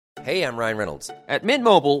Hey, I'm Ryan Reynolds. At Mint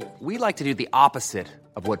Mobile, we like to do the opposite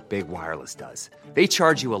of what Big Wireless does. They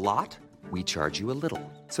charge you a lot, we charge you a little.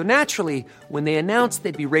 So naturally, when they announced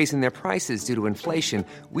they'd be raising their prices due to inflation,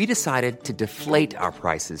 we decided to deflate our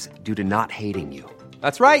prices due to not hating you.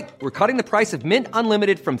 That's right. We're cutting the price of Mint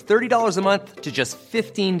Unlimited from $30 a month to just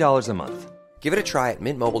 $15 a month. Give it a try at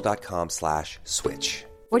mintmobile.com/switch.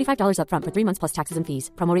 $45 up front for 3 months plus taxes and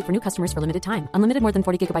fees. Promo rate for new customers for limited time. Unlimited more than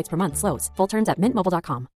 40 gigabytes per month. Slows full terms at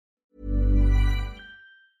mintmobile.com.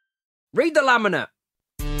 Read the laminate.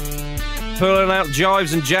 Pulling out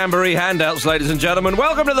jives and jamboree handouts, ladies and gentlemen.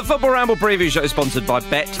 Welcome to the Football Ramble preview show, sponsored by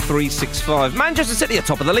Bet365. Manchester City are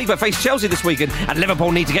top of the league, but face Chelsea this weekend, and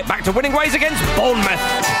Liverpool need to get back to winning ways against Bournemouth.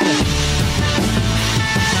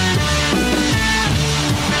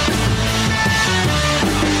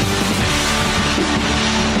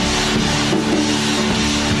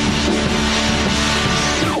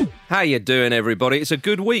 How you doing, everybody? It's a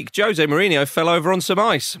good week. Jose Mourinho fell over on some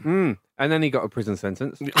ice. And then he got a prison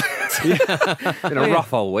sentence. In a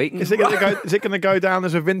rough old week. Is it going to go down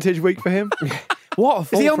as a vintage week for him? What a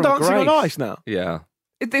fall Is he on from Dancing grace. on Ice now? Yeah.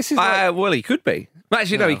 This is Well, he could be.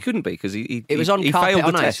 Actually, no, he couldn't be because he It was on he carpet failed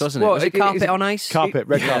on the ice, test. wasn't it? Well, Was it it- carpet is- on ice? Carpet,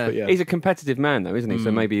 red carpet, yeah. He's a competitive man, though, isn't he?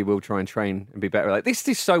 So maybe he will try and train and be better. Like this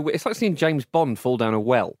is so. It's like seeing James Bond fall down a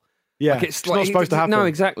well. Yeah, Like it's not supposed to happen. No,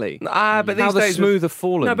 exactly. But How these the days smooth have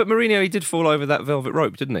fallen. No, but Mourinho, he did fall over that velvet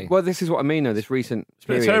rope, didn't he? Well, this is what I mean, though. This recent It's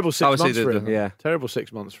been a period. terrible 6 Obviously, months for him. yeah. Terrible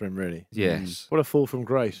 6 months for him, really. Yes. What a fall from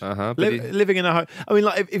grace. Uh-huh, but Living in a... I mean,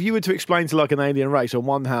 like, if you were to explain to, like, an alien race, on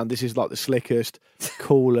one hand, this is, like, the slickest,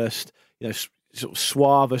 coolest, sort of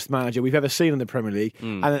suavest manager we've ever seen in the Premier League,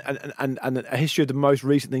 and a history of the most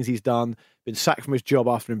recent things he's done, been sacked from his job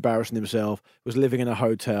after embarrassing himself, was living in a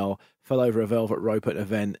hotel, fell over a velvet rope at an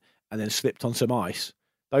event, and then slipped on some ice.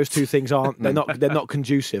 Those two things they're not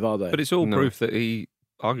conducive, are they? But it's all proof that he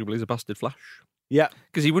arguably is a busted flash. Yeah.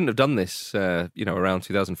 Because he wouldn't have done this, around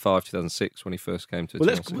 2005, 2006 when he first came to Well,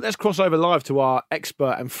 Chelsea. let's cross over live to our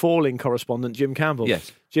expert and falling correspondent, Jim Campbell.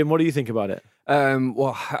 Yes. Jim, what do you think about it?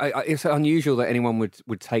 It's unusual that anyone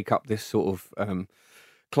would take up this sort of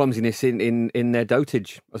clumsiness in their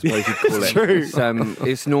dotage, I suppose you'd call it. True.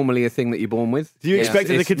 It's normally a thing that you're born with. Do you expect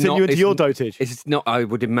it to continue into your dotage? It's not. I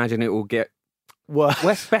would imagine it will get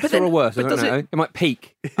Worse. better or worse. I but don't does know. It might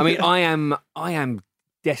peak. I mean, I am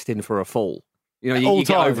destined for a fall. You know, you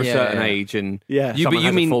get time. over a certain age, and Yeah. someone you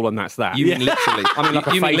has mean- a fall, and that's that. You mean literally? I mean, like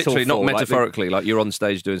a you mean fatal literally, not fall, like the- metaphorically. Like you're on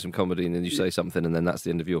stage doing some comedy and then you say something and then that's the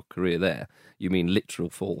end of your career there. You mean literal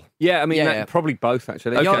fall? Yeah, I mean, Yeah. probably both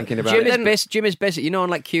actually. Okay. Thinking about Jim it. is basically, on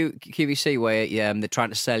like QVC where they're trying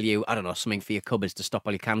to sell you, I don't know, something for your cupboards to stop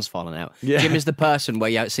all your cans falling out. Yeah. Jim is the person where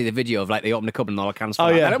you see the video of like they open the cupboard and all the cans fall Oh,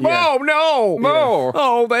 out. yeah, And, yeah. Oh no! No.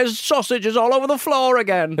 Oh, there's sausages all over the floor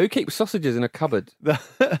again. Who keeps sausages in a cupboard?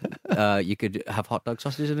 You could have hot dog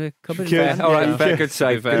sausages in a cupboard. Could. Yeah. All right, Yeah. fair, good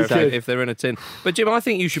save. Good save. If they're in a tin. But Jim, I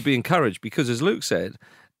think you should be encouraged because, as Luke said,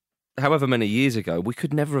 however many years ago, we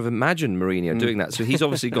could never have imagined Mourinho doing that. So he's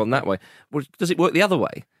obviously gone that way. Well, does it work the other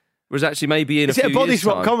way? Whereas actually maybe in Is a it few a body years'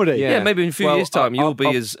 swap time, comedy? Yeah, maybe in a few Well, years' time you'll be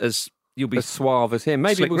I'll- as you'll be As suave as him.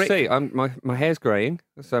 Maybe Slick we'll Rick. see. My hair's greying,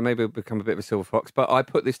 so maybe it'll become a bit of a silver fox. But I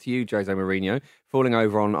put this to you, Jose Mourinho. Falling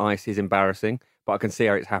over on ice is embarrassing, but I can see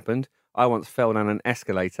how it's happened. I once fell down an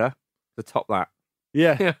escalator to top that.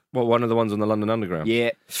 Yeah. Well, one of the ones on the London Underground. Yeah.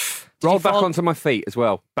 you Rolled back fall- onto my feet as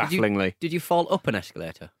well, Did you- bafflingly. Did you fall up an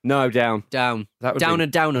escalator? No, down. Down. That would Down be-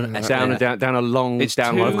 and down an escalator. Down and down, down a long It's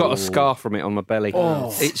down one. I've got a too- scar from it on my belly.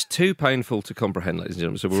 Oh. It's too painful to comprehend, ladies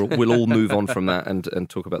and gentlemen. So we'll all move on from that and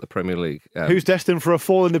talk about the Premier League. Who's destined for a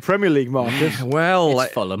fall in the Premier League, Marcus? well?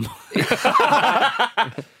 It's Fulham.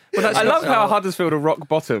 I love how Huddersfield are rock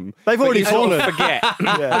bottom. They've but already you sort of fallen. Forget.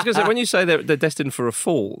 I was going to say, when you say they're destined for a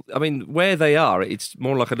fall, I mean, where they are, it's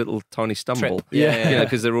more like a little tiny stumble. Trip. Yeah.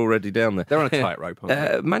 because they're already down there. They're on a tightrope,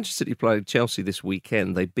 aren't they? Manchester City played Chelsea this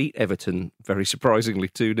weekend. They beat Everton, very surprisingly,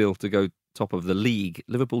 2-0 to go top of the league.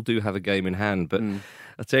 Liverpool do have a game in hand, but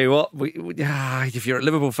I'll tell you what, if you're a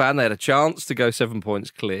Liverpool fan, they had a chance to go 7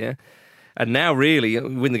 points clear. And now, really,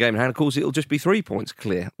 win the game in hand, of course, it'll just be 3 points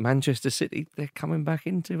clear. Manchester City, they're coming back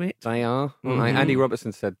into it. They are. Andy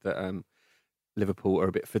Robertson said that Liverpool are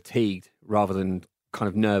a bit fatigued rather than kind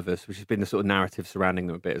of nervous, which has been the sort of narrative surrounding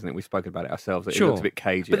them a bit, isn't it? We've spoken about it ourselves. It looks a bit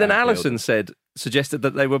cagey. But then at Anfield. Allison suggested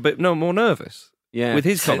that they were a bit more nervous. Yeah. with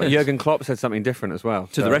his comments. Jurgen Klopp said something different as well.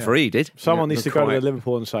 To the referee, did. Someone needs to go to quiet.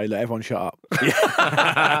 Liverpool and say, "Look, everyone shut up.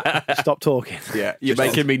 Stop talking." Yeah, you're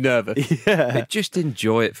making me nervous. They just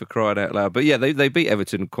enjoy it, for crying out loud. But yeah, they beat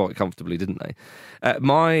Everton quite comfortably, didn't they?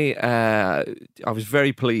 I was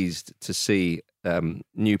very pleased to see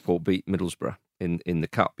Newport beat Middlesbrough in the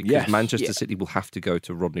Cup because Yes. Manchester City will have to go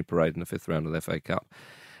to Rodney Parade in the 5th round of the FA Cup.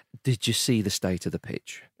 Did you see the state of the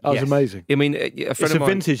pitch? That was amazing. I mean, It's a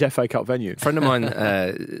vintage FA Cup venue. A friend of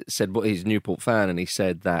mine said, well, he's a Newport fan, and he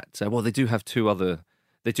said that, well, they do have two rugby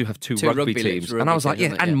leagues, teams. rugby And I was like, teams,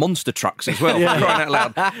 yeah, isn't it? and monster trucks as well, crying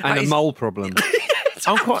out loud. And a mole problem.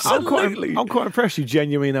 I'm quite impressed you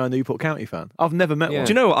genuinely know a Newport County fan. I've never met one. Do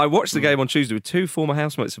you know what? I watched the game on Tuesday with 2 former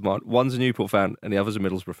housemates of mine. One's a Newport fan, and the other's a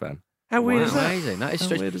Middlesbrough fan. How weird is that? Amazing. That is How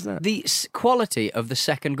strange. weird is that? The quality of the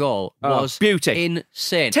second goal was beauty.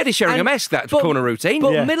 insane. Teddy Sheringham-esque, that corner routine.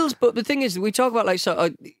 But Yeah. But the thing is, we talk about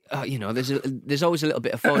there's always a little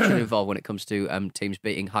bit of fortune involved when it comes to teams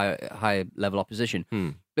beating higher level opposition.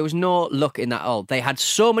 There was no luck in that at all. They had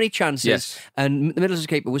so many chances, Yes. and the Middlesbrough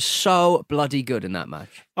keeper was so bloody good in that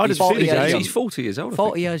match. I didn't see the game. He's 40 years old. I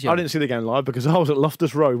 40 think. years I young. didn't see the game live because I was at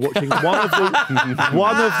Loftus Road watching one of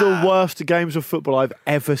the worst games of football I've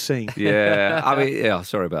ever seen. Yeah, I mean, yeah.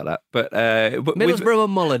 Sorry about that, but with- Middlesbrough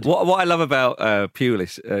and Mullard. What I love about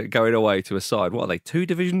Pulis going away to a side, what are they? 2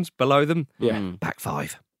 divisions below them? Yeah. Back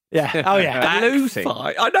 5. Yeah. Oh yeah. Back losing.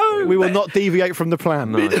 5. I know. We will not deviate from the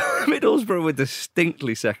plan. Middlesbrough were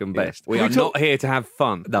distinctly second best. We are not here to have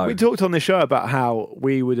fun. No. We talked on this show about how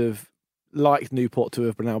we would have liked Newport to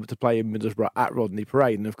have been able to play in Middlesbrough at Rodney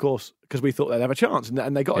Parade, and of course, because we thought they'd have a chance,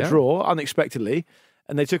 and they got a draw unexpectedly,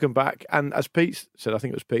 and they took them back. And as Pete said, I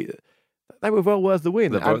think it was Pete, they were well worth the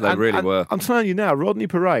win. They And really were. I'm telling you now, Rodney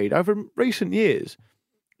Parade over recent years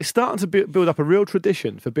is starting to build up a real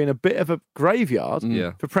tradition for being a bit of a graveyard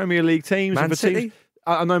Yeah. for Premier League teams. Man and for City? teams.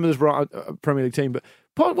 I know Middlesbrough are a Premier League team, but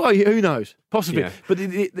well, who knows? Possibly. Yeah. But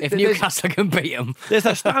If there's- Newcastle can beat them. there's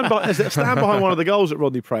that stand behind one of the goals at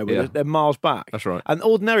Rodney Parade where Yeah. they're miles back. That's right. And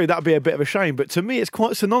ordinarily that'd be a bit of a shame, but to me it's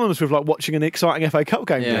quite synonymous with like watching an exciting FA Cup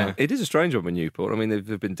game. Yeah. now. It is a strange one with Newport. I mean,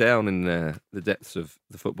 they've been down in the depths of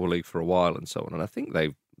the Football League for a while and so on, and I think they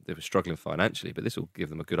were struggling financially, but this will give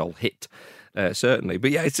them a good old hit, certainly.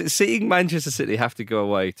 But yeah, it's seeing Manchester City have to go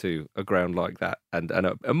away to a ground like that and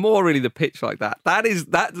more really the pitch like that. That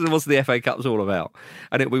was the FA Cup's all about,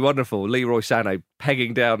 and it'll be wonderful. Leroy Sané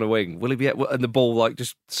pegging down the wing. Will he be and the ball like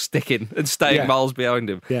just sticking and staying Yeah. miles behind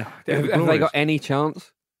him? Yeah. Have they got any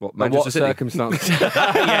chance? What, Under Manchester what City? circumstances?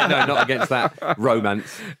 Yeah, no, not against that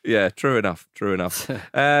romance. Yeah, true enough.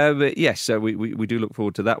 Yes, so we do look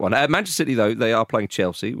forward to that one. Manchester City, though, they are playing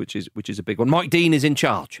Chelsea, which is a big one. Mike Dean is in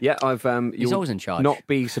charge. Yeah, I've. You'll always in charge. Not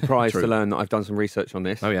be surprised True. to learn that I've done some research on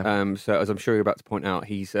this. Oh, yeah. So as I'm sure you're about to point out,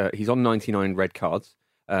 he's on 99 red cards.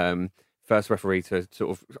 First referee to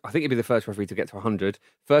sort of, I think he'd be the first referee to get to 100.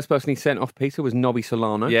 First person he sent off, Peter, was Nobby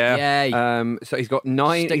Solano. Yeah. Yeah, So he's got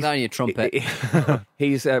 9. stick that in your trumpet.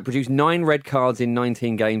 He's produced 9 red cards in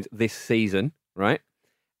 19 games this season, right?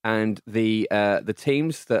 And the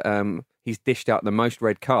teams that he's dished out the most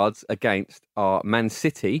red cards against are Man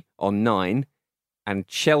City on 9 and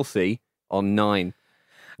Chelsea on 9.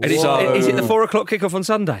 And is it the 4 o'clock kickoff on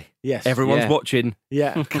Sunday? Yes. Everyone's Yeah. watching.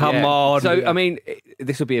 Yeah. Come Yeah. on. So, I mean,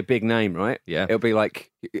 this will be a big name, right? Yeah. It'll be like,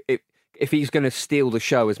 if he's going to steal the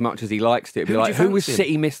show as much as he likes to, it'll be Who would like, you who was fancy?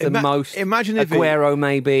 City missed the most? Imagine if Aguero,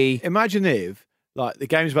 maybe. Imagine if, like, the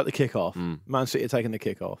game's about to kick off, Hmm. Man City are taking the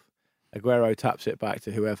kick off, Aguero taps it back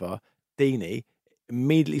to whoever, Deeney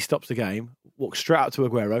immediately stops the game, walks straight up to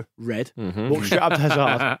Aguero, red, walks straight up to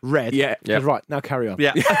Hazard, red. Yeah. Says, right, now carry on.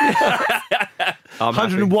 Yeah. I'm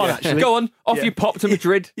happy. 101 actually. Go on, off Yeah. you pop to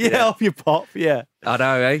Madrid. Yeah, off your pop, yeah. I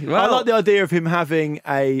know, eh? I Well, like the idea of him having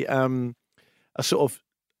a sort of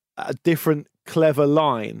a different clever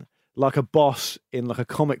line, like a boss in like a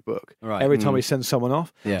comic book. Right. Every time he sends someone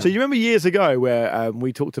off. Yeah. So you remember years ago where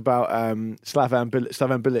we talked about Slavan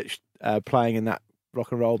Bilic playing in that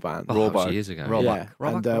rock and roll band. that was years ago. Yeah,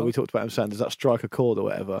 and we talked about him saying, "Does that strike a chord or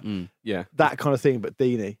whatever?" Yeah. That kind of thing. But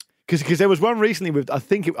Deeney, because there was one recently with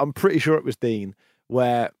I'm pretty sure it was Dean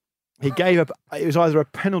where he gave up. It was either a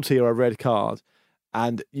penalty or a red card,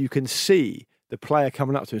 and you can see the player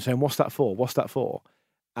coming up to him saying, "What's that for? What's that for?"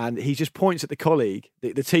 And he just points at the colleague,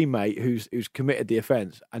 the teammate who's committed the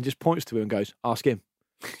offence, and just points to him and goes, "Ask him.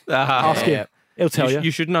 Ask him. He'll tell you."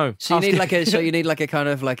 You should know. So you Ask need him. like a kind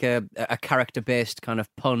of like a character based kind of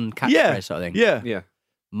pun catchphrase Yeah, sort of thing. yeah. Yeah.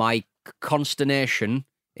 My consternation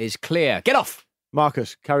is clear. Get off.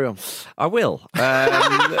 Marcus, carry on. I will.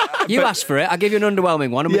 You asked for it. I'll give you an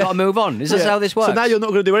underwhelming one, and we've Yeah. got to move on. Is this Yeah. how this works? So now you're not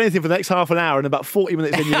going to do anything for the next half an hour, and about 40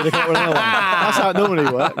 minutes in, you're going to come up with another one. That's how it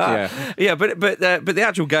normally works. Yeah. Yeah, but the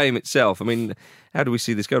actual game itself, I mean, how do we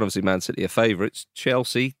see this going? Obviously, Man City are favourites.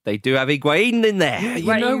 Chelsea, they do have Higuain in there. Yeah,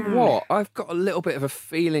 you know what? I've got a little bit of a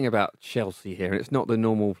feeling about Chelsea here, and it's not the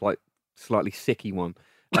normal, like, slightly sicky one.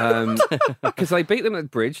 Because they beat them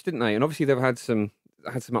at Bridge, didn't they? And obviously they've had some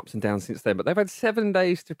had some ups and downs since then, but they've had 7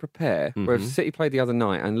 days to prepare, whereas City played the other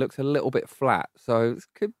night and looked a little bit flat. So it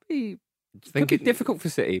could be difficult for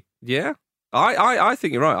City. Yeah. I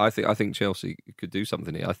think you're right. I think Chelsea could do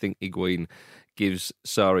something here. I think Higuain gives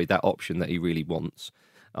Sarri that option that he really wants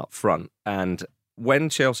up front. And when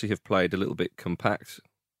Chelsea have played a little bit compact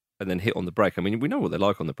and then hit on the break, I mean, we know what they're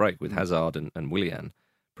like on the break with Hazard and Willian.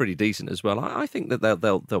 Pretty decent as well. I think that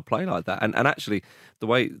they'll play like that. And actually, the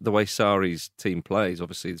way Sarri's team plays,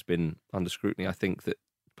 obviously, it's been under scrutiny. I think that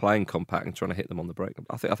playing compact and trying to hit them on the break,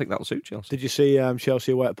 I think that'll suit Chelsea. Did you see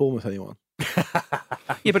Chelsea away at Bournemouth? Anyone?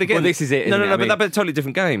 Yeah, but again, well, this is it. No, isn't it? but that's a totally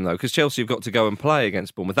different game though, because Chelsea have got to go and play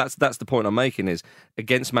against Bournemouth. That's the point I'm making, is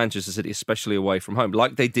against Manchester City, especially away from home,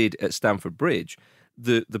 like they did at Stamford Bridge.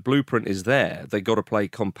 The blueprint is there. They got to play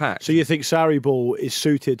compact. So you think Sarri ball is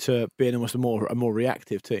suited to being almost a more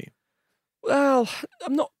reactive team? Well,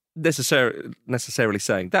 I'm not necessarily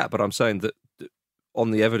saying that, but I'm saying that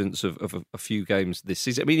on the evidence of a few games this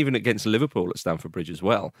season, I mean, even against Liverpool at Stamford Bridge as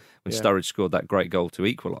well, when Sturridge scored that great goal to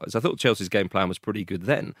equalise, I thought Chelsea's game plan was pretty good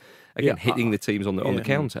then. Again, hitting the teams on the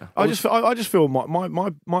counter. I just feel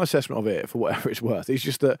my assessment of it, for whatever it's worth, is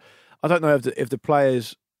just that I don't know if the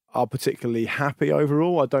players are particularly happy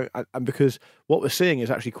overall. And because what we're seeing is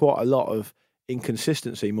actually quite a lot of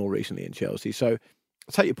inconsistency more recently in Chelsea. So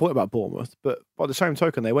I take your point about Bournemouth, but by the same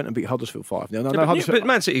token, they went and beat Huddersfield 5-0. But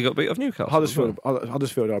Man City got beat off Newcastle.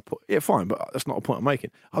 Huddersfield are fine, but that's not a point I'm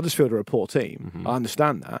making. Huddersfield are a poor team. I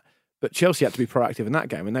understand that, but Chelsea had to be proactive in that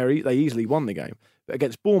game, and they easily won the game. But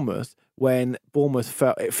against Bournemouth, when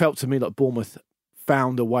it felt to me like Bournemouth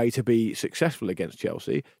found a way to be successful against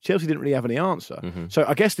Chelsea. Chelsea didn't really have any answer. So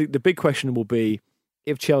I guess the big question will be,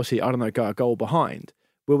 if Chelsea, go a goal behind,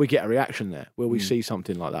 will we get a reaction there? Will we see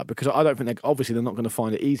something like that? Because I don't think they're not going to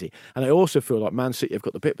find it easy. And I also feel like Man City have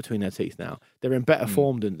got the bit between their teeth now. They're in better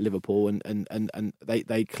form than Liverpool, and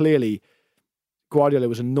they clearly, Guardiola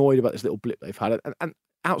was annoyed about this little blip they've had. And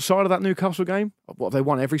outside of that Newcastle game, what, they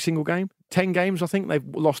won every single game? 10 games, I think. They've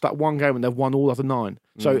lost that one game and they've won all other 9.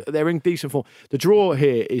 So they're in decent form. The draw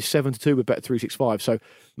here is 7-2 with Bet365. So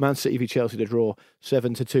Man City v Chelsea, the draw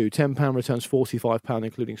 7-2. £10 returns £45,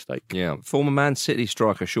 including stake. Yeah. Former Man City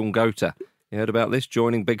striker Sean Gota. You heard about this?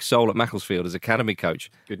 Joining Big Sol at Macclesfield as academy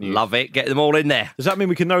coach. Good news. Love it. Get them all in there. Does that mean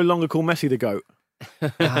we can no longer call Messi the GOAT?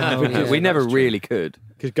 We never really could.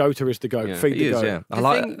 Because Gota is the GOAT. Yeah. Feed the GOAT. Yeah.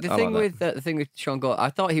 The thing with Sean Gott, I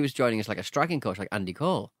thought he was joining as like a striking coach, like Andy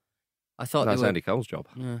Cole. I thought That's Andy Cole's job.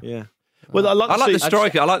 Yeah. Well, I like the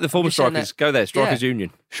striker. I like the former strikers. Go there, Strikers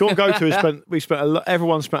Union. Sean Gota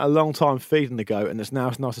everyone spent a long time feeding the GOAT, and it's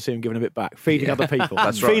nice to see him giving a bit back, feeding other people.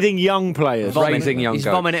 That's right. Feeding young players, Raising young He's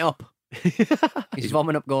goats. vomiting it up. He's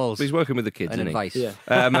vomiting up goals. He's working with the kids, and isn't advice. he?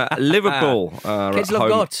 Yeah. Liverpool are Kids at love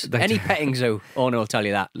home. goats. Any petting zoo owner will tell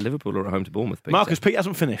you that. Liverpool are at home to Bournemouth. Peter. Marcus, Pete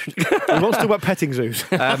hasn't finished. He wants to talk about petting zoos.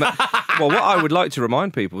 Well, what I would like to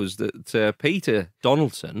remind people is that Peter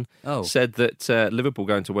Donaldson said that Liverpool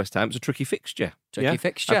going to West Ham is a tricky fixture. Tricky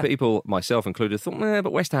fixture. And people, myself included, thought,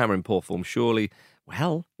 but West Ham are in poor form, surely.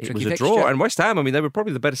 Well, it Tricky was a fixture. draw. And West Ham, I mean, they were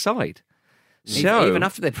probably the better side. So, Even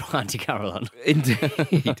after they brought Andy Carroll on.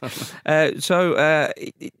 Indeed.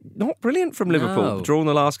 Not brilliant from Liverpool. No. Drawn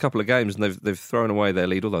the last couple of games and they've thrown away their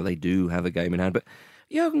lead, although they do have a game in hand. But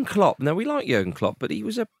Jurgen Klopp, now we like Jurgen Klopp, but he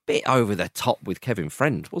was a bit over the top with Kevin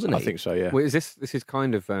Friend, wasn't he? I think so, yeah. Well, this is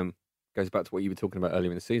kind of goes back to what you were talking about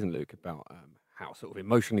earlier in the season, Luke, about how sort of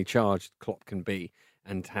emotionally charged Klopp can be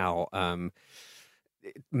and how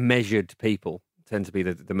measured people tend to be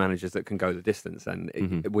the managers that can go the distance. And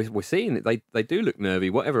we're seeing it. They do look nervy.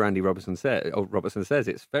 Whatever Andy Robertson says,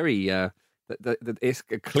 it's very it's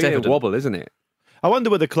a clear wobble, isn't it? I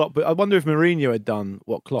wonder if Mourinho had done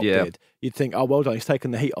what Klopp did. You'd think, oh, well done, he's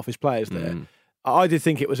taken the heat off his players there. I did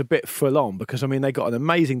think it was a bit full on because, I mean, they got an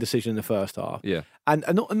amazing decision in the first half. Yeah. And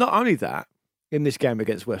not only that, in this game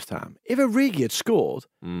against West Ham, if Origi had scored,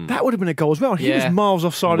 that would have been a goal as well. He was miles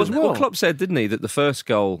offside as well. Well, Klopp said, didn't he, that the first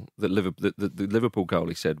goal, the Liverpool goal,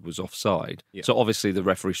 he said, was offside. Yeah. So obviously the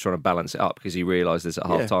referee's trying to balance it up because he realised there's at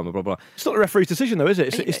half-time and blah, blah, blah. It's not the referee's decision, though, is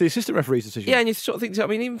it? It's the assistant referee's decision. Yeah, and you sort of think,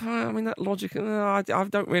 that logic, I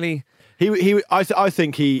don't really... I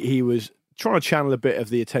think he was trying to channel a bit of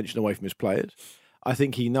the attention away from his players. I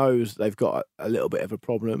think he knows they've got a little bit of a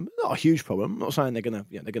problem, not a huge problem. I'm not saying they're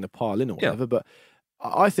gonna pile in or whatever, but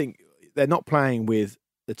I think they're not playing with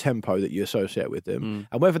the tempo that you associate with them,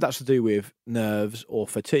 and whether that's to do with nerves or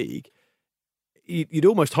fatigue, you'd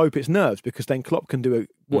almost hope it's nerves because then Klopp can do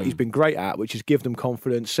what he's been great at, which is give them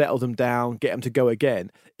confidence, settle them down, get them to go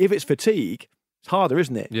again. If it's fatigue, It's harder,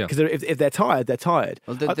 isn't it? Yeah. Because if they're tired, they're tired.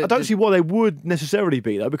 Well, I don't see why they would necessarily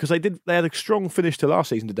be though, because they had a strong finish to last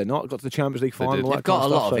season, did they not? Got to the Champions League final. did. all that They've got a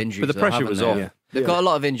kind lot stuff, of so- injuries. But the though, pressure haven't was they? off. Yeah. They've got a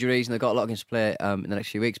lot of injuries and they've got a lot against play in the next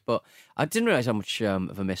few weeks. But I didn't realise how much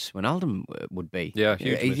of a miss Wijnaldum would be. Yeah,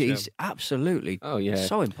 huge miss, He's absolutely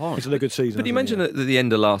so important. It's a good season. But you hasn't mentioned at the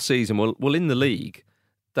end of last season, well, in the league,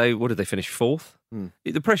 what did they finish? Fourth?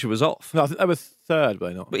 The pressure was off. No, I think they were third, were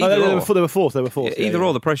they not? But No, either they or. were fourth. They were fourth. Either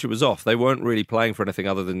or, the pressure was off. They weren't really playing for anything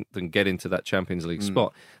other than get into that Champions League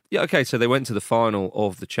spot. Yeah, okay, so they went to the final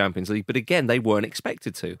of the Champions League, but again, they weren't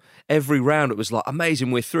expected to. Every round, it was like,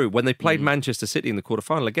 amazing, we're through. When they played Manchester City in the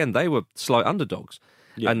quarterfinal, again, they were slight underdogs,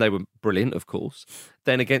 and they were brilliant, of course.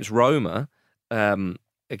 Then against Roma,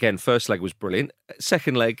 again, first leg was brilliant.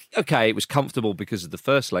 Second leg, okay, it was comfortable because of the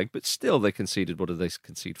first leg, but still they conceded, what did they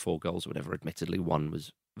concede, 4 goals or whatever. Admittedly, one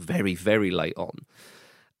was very, very late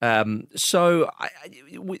on. So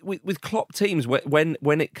with Klopp teams,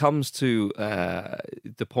 when it comes to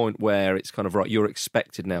the point where it's kind of, right, you're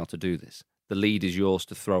expected now to do this. The lead is yours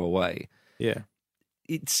to throw away. Yeah.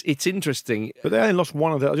 It's interesting. But they only lost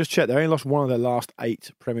one of their. I just checked. They only lost one of their last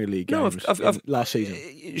 8 Premier League games last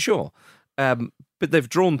season. Sure. But they've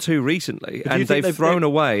drawn 2 recently, But do you and think they've thrown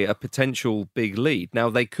away a potential big lead.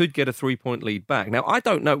 Now, they could get a 3-point lead back. Now, I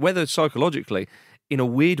don't know whether psychologically, in a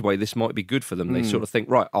weird way, this might be good for them. They sort of think,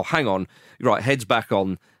 right, oh, hang on, right, heads back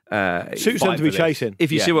on. Suits them to be chasing.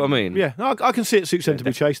 If you see what I mean. Yeah, no, I can see it suits them to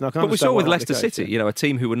be chasing. But we saw with Leicester City, a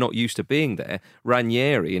team who were not used to being there.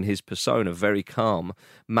 Ranieri, in his persona, very calm,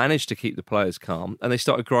 managed to keep the players calm, and they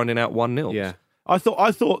started grinding out 1-0. Yeah. I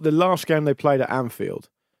thought the last game they played at Anfield.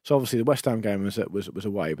 So obviously the West Ham game was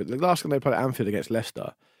away, but the last game they played at Anfield against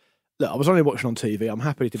Leicester. Look, I was only watching on TV. I'm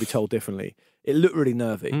happy to be told differently. It looked really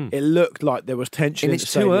nervy. It looked like there was tension. And in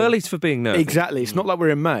it's the too stadium. early for being nervous. Exactly. It's not like we're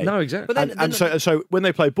in May. No, exactly. But then- So when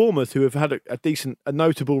they play Bournemouth, who have had a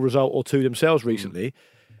notable result or two themselves recently,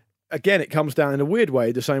 again it comes down in a weird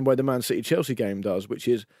way, the same way the Man City Chelsea game does, which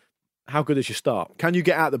is how good is your start? Can you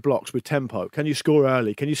get out the blocks with tempo? Can you score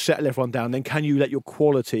early? Can you settle everyone down? Then can you let your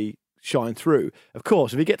quality shine through? Of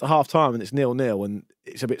course, if you get to half time and it's 0-0 and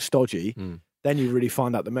it's a bit stodgy, then you really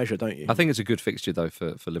find out the measure, don't you? I think it's a good fixture, though,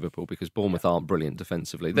 for Liverpool, because Bournemouth aren't brilliant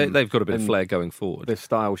defensively. They've got a bit of flair going forward. The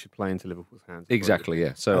style should play into Liverpool's hands. Exactly,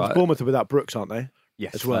 yeah. So And Bournemouth are without Brooks, aren't they?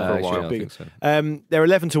 Yes. As well, for a actually, while. I think so. They're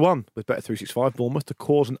 11-1 with Bet365 Bournemouth to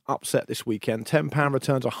cause an upset this weekend. £10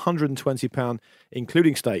 returns £120,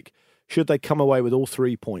 including stake, should they come away with all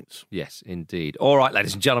 3 points. Yes, indeed. All right,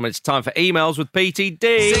 ladies and gentlemen, it's time for emails with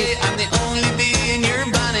PTD. I'm the only bee in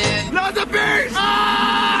your bonnet. Not the bees!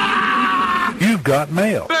 You've got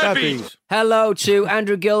mail. Bees. Hello to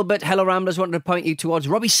Andrew Gilbert. Hello, Ramblers. Wanted to point you towards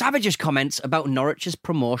Robbie Savage's comments about Norwich's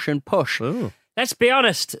promotion push. Let's be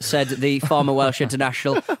honest, said the former Welsh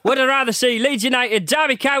international. Would I rather see Leeds United,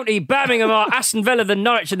 Derby County, Birmingham or Aston Villa than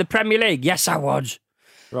Norwich in the Premier League? Yes, I would.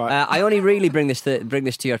 Right. I only really bring this to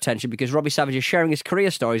your attention because Robbie Savage is sharing his career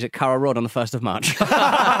stories at Carrow Road on the 1st of March.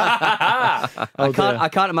 I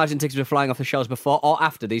can't imagine tickets were flying off the shelves before or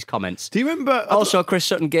after these comments. Do you remember? Also, Chris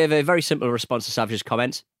Sutton gave a very simple response to Savage's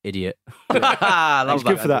comments. Idiot. He's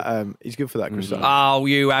good for that. He's good for that, Chris. Sutton. Oh,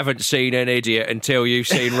 you haven't seen an idiot until you've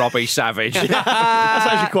seen Robbie Savage. That's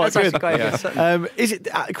actually quite That's good. actually quite good. Is it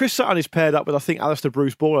Chris Sutton is paired up with I think Alistair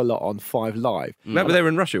Bruce Ball a lot on 5 Live. Remember, they were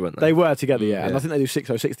in Russia, weren't they? They were together, yeah, and I think they do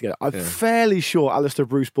 606 together. I'm fairly sure Alistair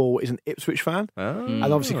Bruce Ball is an Ipswich fan, and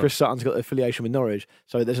obviously Chris Sutton's got the affiliation with Norwich,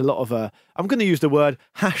 so there's a lot of I'm going to use the word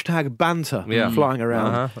 #banter flying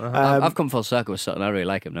around. I've come full circle with Sutton. I really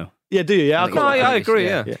like him now. Yeah, do you? Yeah, I agree,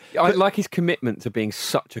 yeah. I like his commitment to being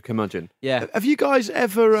such a curmudgeon. Yeah. Have you guys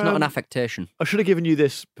ever? It's not an affectation. I should have given you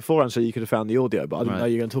this beforehand so you could have found the audio, but I didn't know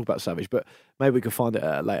you were going to talk about Savage. But maybe we could find it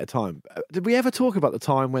at a later time. Did we ever talk about the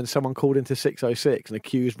time when someone called into 606 and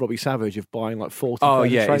accused Robbie Savage of buying like 40? Oh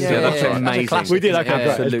yeah, trainers? that's yeah. amazing. That's a We did. classic, Okay, isn't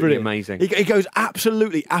it? great. It's Absolutely brilliant. amazing. He goes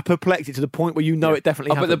absolutely apoplectic to the point where you know it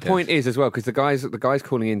definitely But happened. the point is as well, because the guy's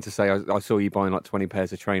calling in to say, I saw you buying like 20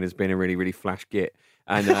 pairs of trainers, being a really, really flash git.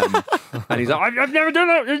 And and he's like, I've never done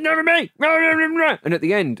that. It's never me. And at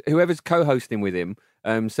the end, whoever's co-hosting with him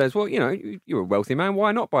says, well, you're a wealthy man.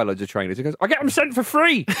 Why not buy loads of trainers? He goes, I get them sent for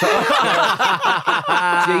free.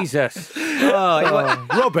 Jesus.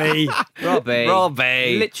 Robbie.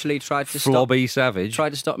 Robbie literally tried to stop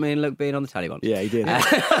me and Luke being on the telly once. Yeah, he did.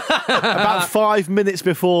 About 5 minutes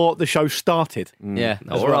before the show started. Yeah.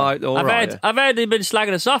 All right. I've heard he's been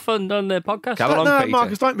slagging us off on the podcast. Come along, No, Peter.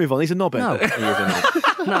 Marcus, don't move on. He's a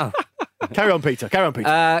knobhead. No. Carry on, Peter. Kalle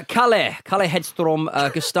Hedstrom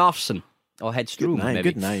Gustafsson Or Headstrom, Good name, maybe.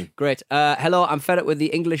 good name. Great. Hello, I'm fed up with the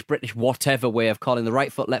English-British whatever way of calling the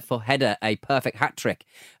right foot, left foot header a perfect hat-trick.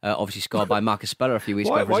 Obviously scored by Marcus Speller a few weeks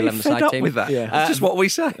ago for Why his are you 11th fed side up team. with that? Yeah. It's just what we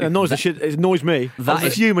say. It annoys me. That I'm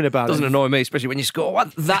is- fuming about Doesn't it. annoy me, especially when you score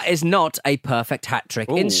one. That is not a perfect hat-trick.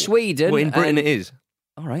 In Ooh. Sweden... Well, in Britain it is.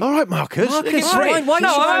 All right. All right, Marcus. Marcus, Right. why No,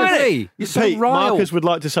 don't you I'm agree? You're so Pete, riled. Marcus would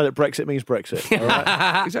like to say that Brexit means Brexit. All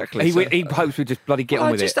right? Exactly. He hopes we just bloody get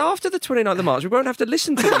on with just it. after the 29th of March, we won't have to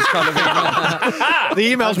listen to this kind of email.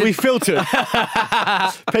 The emails we filtered.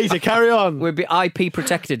 Peter, carry on. We'll be IP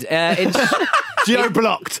protected. In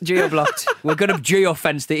Geo-blocked. Geo-blocked. We're going to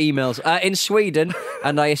geo-fence the emails. In Sweden,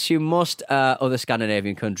 and I assume most other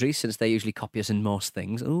Scandinavian countries, since they usually copy us in most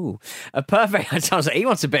things. Ooh, a perfect... It sounds like he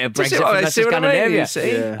wants a bit of Do you see Brexit what- from see what I mean? Scandinavia. You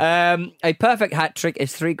see? A perfect hat-trick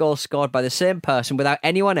is 3 goals scored by the same person without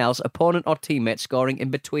anyone else, opponent or teammate, scoring in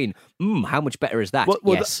between. How much better is that? Well,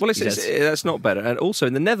 yes. Well, he says. that's not better. And also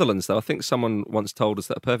in the Netherlands, though, I think someone once told us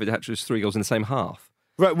that a perfect hat-trick is 3 goals in the same half.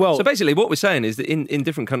 Right, well, So basically, what we're saying is that in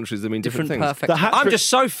different countries, they mean different things. perfect. the hat I'm trick- just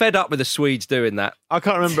so fed up with the Swedes doing that. I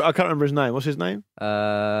can't remember his name. What's his name?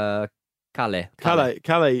 Kalle. Kalle. Kalle,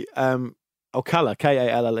 Kalle. Kalle.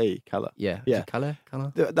 Yeah. Yeah. Is it Kalle?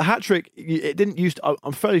 The hat trick, it didn't used to,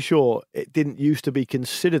 I'm fairly sure it didn't used to be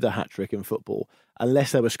considered a hat trick in football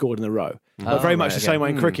unless they were scored in a row. But very much the same way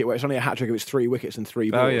in cricket, where it's only a hat trick if it's 3 wickets and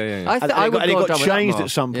 3 balls. Oh, yeah. I would and it go got down with that changed mark.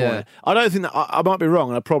 at some point. Yeah. I don't think that I might be wrong,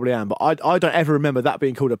 and I probably am, but I don't ever remember that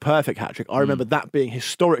being called a perfect hat trick. I remember that being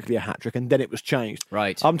historically a hat trick, and then it was changed.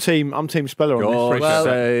 Right. I'm team Speller on God this. Well-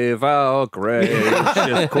 save our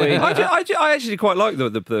gracious Queen. I actually quite like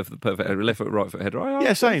the perfect header, left foot, right foot header.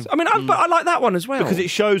 Yeah, same. I mean, but I like that one as well Because it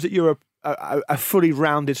shows that you're a fully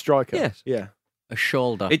rounded striker. Yes. Yeah. A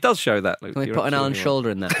shoulder. It does show that. Luke. Can we You're put an Alan absolutely right. shoulder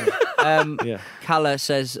in there? Yeah. Kalle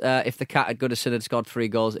says if the cat had Goodison had scored 3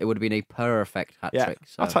 goals, it would have been a perfect hat Yeah. trick.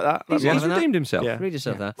 So. I'll take that. He's That's redeemed himself. Yeah. Read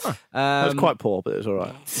yourself there. That was quite poor, but it was all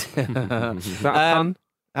right. Is that fun?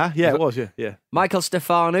 Yeah, it was. Yeah. Michael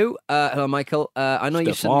Stefanu. Hello, Michael. I know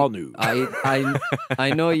you suddenly, Stefanu.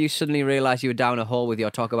 I know you suddenly realised you were down a hole with your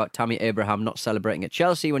talk about Tammy Abraham not celebrating at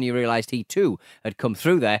Chelsea when you realised he too had come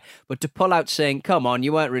through there. But to pull out saying, come on,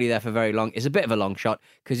 you weren't really there for very long is a bit of a long shot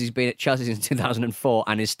because he's been at Chelsea since 2004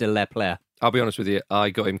 and is still their player. I'll be honest with you.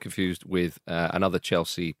 I got him confused with another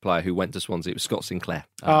Chelsea player who went to Swansea. It was Scott Sinclair.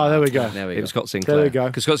 Oh, there we go. There we It go. was Scott Sinclair. There we go.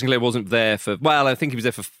 Because Scott Sinclair wasn't there for. Well, I think he was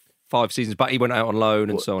there for 5 seasons, but he went out on loan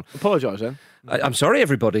and so on. Apologise then. I'm sorry,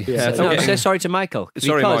 everybody. Yeah. No, say sorry to Michael.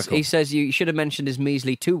 Sorry, because Michael. he says you should have mentioned his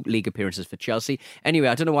measly 2 league appearances for Chelsea. Anyway,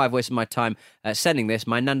 I don't know why I've wasted my time sending this.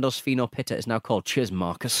 My Nando's Fino Pitta is now called Cheers,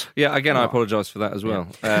 Marcus. Yeah, again, I apologise for that as well.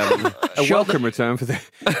 A welcome return for the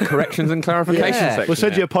corrections and clarification Yeah. section. We'll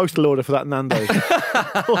send there. you a postal order for that Nando's.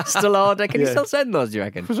 Still order? Can you Yeah. still send those, do you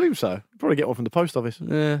reckon? Presume so. Probably get one from the post office.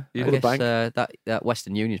 Yeah, I Or the guess bank. that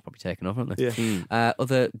Western Union's probably taken off, haven't they? Yeah.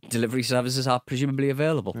 Other delivery services are presumably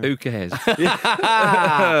available. Who cares?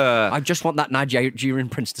 I just want that Nigerian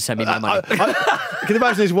prince to send me my money. I can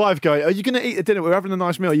imagine his wife going, "Are you going to eat the dinner? We're having a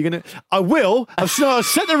nice meal. Are you going to?" I will. I've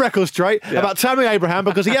set the record straight about Tammy Abraham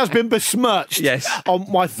because he has been besmirched Yes.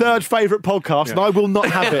 on my 3rd favourite podcast, and I will not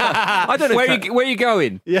have it. I don't know. Where you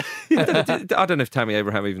going? Yeah. I don't know if Tammy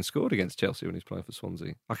Abraham even scored against Chelsea when he was playing for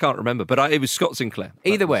Swansea. I can't remember, but it was Scott Sinclair.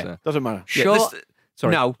 Either That was, way. Doesn't matter. Sure.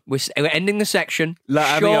 sorry. No, we're ending the section. La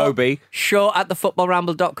Amiobi. Show at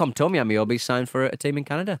thefootballramble.com. Tommy Amiobi signed for a team in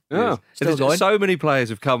Canada. Oh. Still going. So many players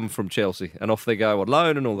have come from Chelsea and off they go on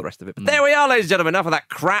loan and all the rest of it. But there we are, ladies and gentlemen. Enough of that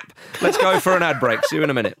crap. Let's go for an ad break. See you in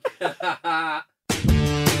a minute.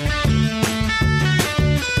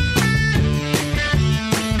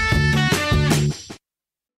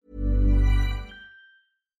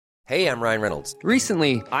 Hey, I'm Ryan Reynolds.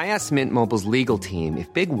 Recently, I asked Mint Mobile's legal team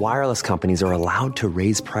if big wireless companies are allowed to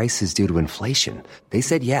raise prices due to inflation. They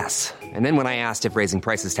said yes. And then when I asked if raising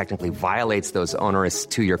prices technically violates those onerous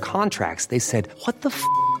 2-year contracts, they said, "What the f***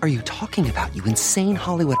 are you talking about, you insane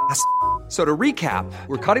Hollywood ass?" So to recap,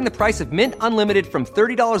 we're cutting the price of Mint Unlimited from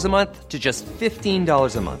 $30 a month to just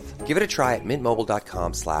 $15 a month. Give it a try at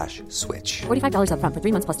mintmobile.com/switch. $45 up front for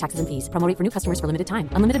 3 months plus taxes and fees. Promo rate for new customers for limited time.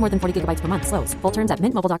 Unlimited more than 40 gigabytes per month. Slows full terms at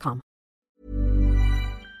mintmobile.com.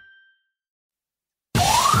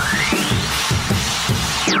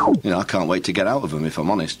 I can't wait to get out of them, if I'm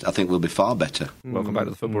honest. I think we'll be far better. Welcome back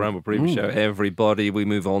to the Football Ramble preview show, everybody. We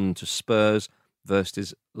move on to Spurs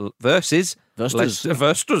versus Leicester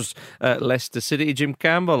City. Jim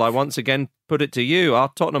Campbell, I once again put it to you.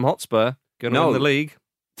 Are Tottenham Hotspur going to win the league?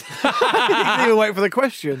 You didn't even wait for the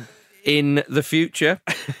question. in the future.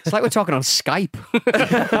 It's like we're talking on Skype.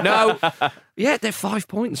 No. Yeah, they're 5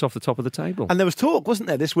 points off the top of the table. And there was talk, wasn't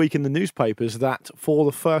there, this week in the newspapers that for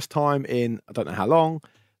the first time in I don't know how long,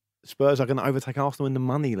 Spurs are going to overtake Arsenal in the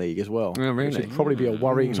Money League as well. Oh, really? Which would probably be a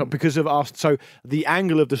worrying because of Arsenal. So the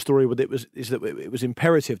angle of the story with it is that it was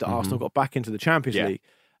imperative that Arsenal got back into the Champions League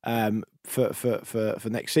for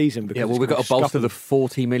next season. Because Yeah, well, we've got to bolster the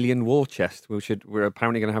 40 million war chest, which we're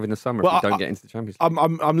apparently going to have in the summer if we don't get into the Champions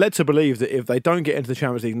League. I'm led to believe that if they don't get into the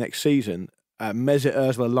Champions League next season, Mesut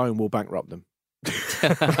Ozil alone will bankrupt them.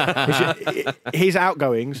 His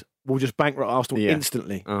outgoings will just bankrupt Arsenal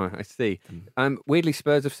instantly. Oh, I see. Weirdly,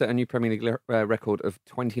 Spurs have set a new Premier League record of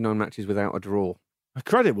 29 matches without a draw.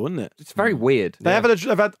 Incredible, isn't it? It's very weird. They've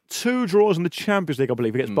had 2 draws in the Champions League, I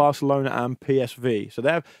believe, against Barcelona and PSV. So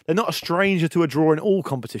they're not a stranger to a draw in all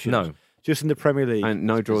competitions. No. Just in the Premier League. And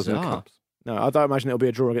no draws in the cups. No, I don't imagine it'll be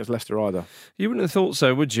a draw against Leicester either. You wouldn't have thought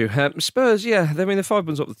so, would you? Spurs, yeah, they're 5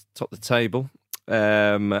 points off the top of the table.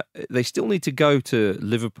 They still need to go to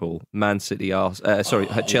Liverpool, Man City,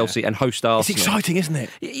 Chelsea, and host Arsenal. It's exciting, isn't it?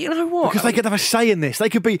 You know what? Because they could have a say in this. They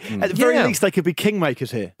could be, at the very least, they could be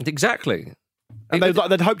kingmakers here. Exactly. And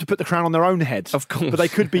they'd hope to put the crown on their own heads. Of course. But they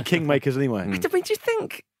could be kingmakers anyway. I mean, do you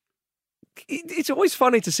think... It's always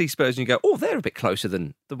funny to see Spurs and you go, oh, they're a bit closer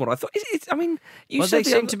than what I thought. They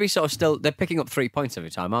seem to be sort of still... They're picking up 3 points every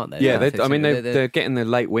time, aren't they? Yeah, they're getting the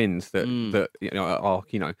late wins that are,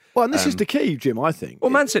 Well, and this is the key, Jim, I think. Well,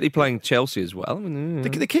 Man City playing Chelsea as well.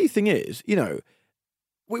 The key thing is,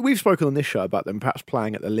 we've spoken on this show about them perhaps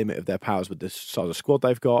playing at the limit of their powers with the size of squad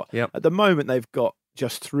they've got. Yep. At the moment, they've got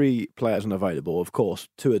just 3 players unavailable. Of course,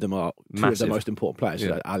 2 of them are two of the most important players.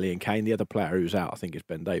 Yeah. Ali and Kane. The other player who's out, I think, is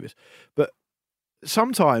Ben Davies. But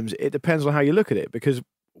sometimes it depends on how you look at it, because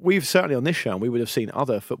we've certainly on this show, and we would have seen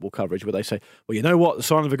other football coverage where they say, well, you know what the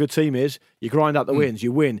sign of a good team is? You grind out the wins,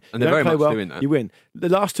 you win. And they're very much doing that. You win. The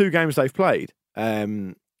last 2 games they've played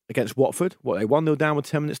against Watford, they 1-0 down with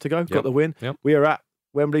 10 minutes to go, got the win. Yep. We are at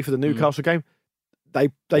Wembley for the Newcastle game.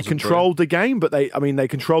 They controlled the game, but they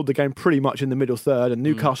controlled the game pretty much in the middle third, and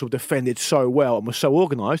Newcastle defended so well and was so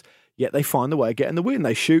organised, yet they find a way of getting the win.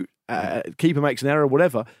 They shoot, keeper makes an error,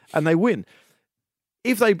 whatever, and they win.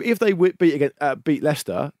 If they beat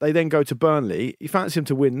Leicester, they then go to Burnley. You fancy them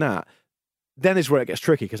to win that, then is where it gets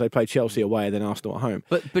tricky, because they play Chelsea away and then Arsenal at home.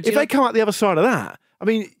 But if they come out the other side of that, I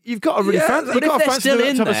mean, you've got to really fancy. But if they're still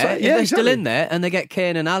in there, exactly. still in there, and they get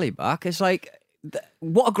Kane and Ali back, it's like,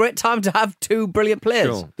 what a great time to have 2 brilliant players.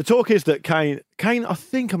 Sure. The talk is that Kane, I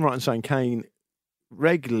think I'm right in saying Kane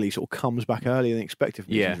regularly sort of comes back earlier than expected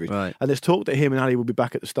from these injuries. Right. And there's talk that him and Ali will be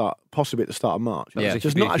back at the start, possibly at the start of March. Yeah,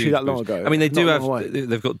 Just not actually that long ago. I mean, they've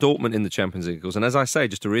got Dortmund in the Champions League, and as I say,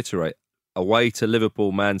 just to reiterate, away to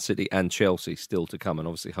Liverpool, Man City, and Chelsea still to come, and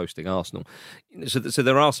obviously hosting Arsenal. So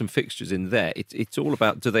there are some fixtures in there. It's all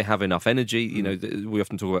about, do they have enough energy? We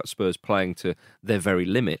often talk about Spurs playing to their very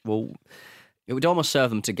limit. Well, it would almost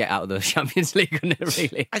serve them to get out of the Champions League, wouldn't it,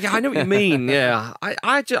 really? I know what you mean, yeah.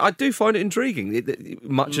 I do find it intriguing.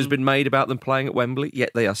 Much has been made about them playing at Wembley,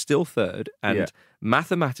 yet they are still third, and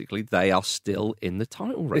mathematically they are still in the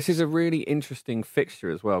title race. This is a really interesting fixture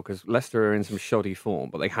as well, because Leicester are in some shoddy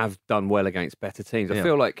form, but they have done well against better teams. I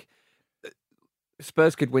feel like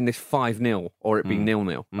Spurs could win this 5-0 or it be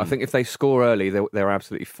 0-0. I think if they score early, they're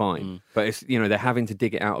absolutely fine. But it's they're having to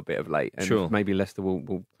dig it out a bit of late, and maybe Leicester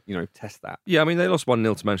will test that. Yeah, I mean, they lost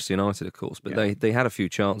 1-0 to Manchester United, of course, but they had a few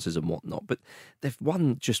chances and whatnot. But they've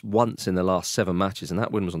won just once in the last 7 matches, and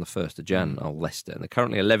that win was on the 1st of Jan, Leicester. And they're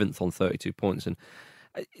currently 11th on 32 points. And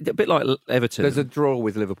a bit like Everton. There's a draw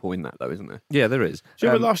with Liverpool in that, though, isn't there? Yeah, there is. Do you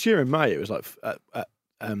remember last year in May, it was like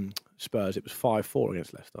Spurs, it was 5-4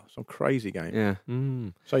 against Leicester. Some crazy game. Yeah.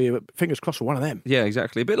 So fingers crossed for one of them. Yeah,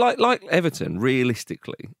 exactly. But like Everton,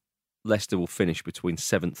 realistically, Leicester will finish between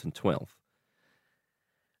 7th and 12th.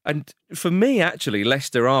 And for me, actually,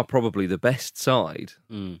 Leicester are probably the best side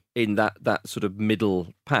in that sort of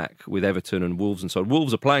middle pack with Everton and Wolves and so on.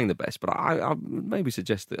 Wolves are playing the best, but I maybe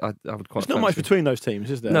suggest that I would quite. There's not much between those teams,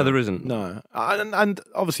 is there? No, there isn't. No, and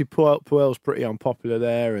obviously Puel's pretty unpopular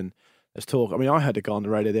there, and there's talk. I mean, I heard a guy on the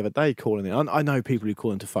radio the other day calling in. I know people who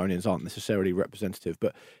call into phone-ins aren't necessarily representative,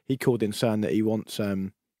 but he called in saying that he wants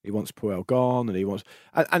Puel gone, and he wants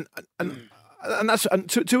and that's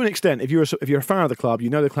to an extent. If you're a fan of the club,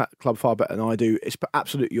 you know the club far better than I do. It's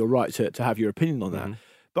absolutely your right to have your opinion on that.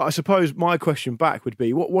 But I suppose my question back would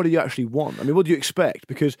be, what do you actually want? I mean, what do you expect?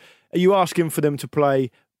 Because are you asking for them to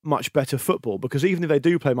play much better football? Because even if they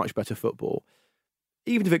do play much better football,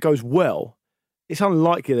 even if it goes well, it's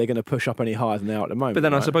unlikely they're going to push up any higher than they are at the moment. But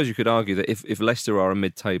then right? I suppose you could argue that if Leicester are a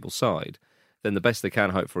mid-table side, then the best they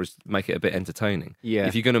can hope for is make it a bit entertaining. Yeah.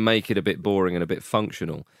 If you're going to make it a bit boring and a bit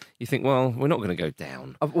functional, you think, well, we're not going to go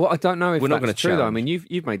down. Well, I don't know if We're not that's gonna true, though. I challenge. mean,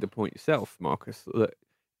 you've made the point yourself, Marcus, that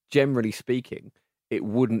generally speaking, it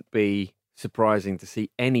wouldn't be surprising to see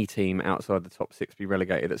any team outside the top 6 be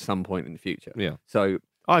relegated at some point in the future. Yeah. So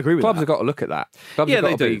I agree with clubs that. have got to look at that. Clubs Yeah, have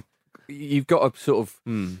got they to do. You've got to sort of.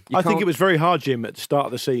 I think it was very hard, Jim, at the start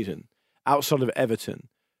of the season, outside of Everton,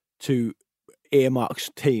 to earmark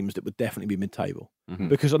teams that would definitely be mid-table. Mm-hmm.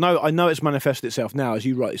 Because I know it's manifested itself now, as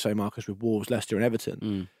you rightly say, Marcus, with Wolves, Leicester, and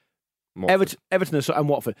Everton. Everton aside, and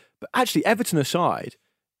Watford. But actually, Everton aside,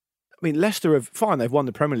 I mean, Leicester have fine. They've won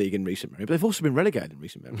the Premier League in recent memory, but they've also been relegated in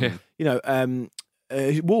recent memory. Yeah. You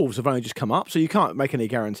know, Wolves have only just come up, so you can't make any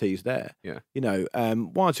guarantees there. Yeah. You know,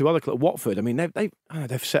 one or two other clubs, Watford. I mean,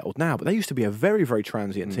 they've settled now, but they used to be a very, very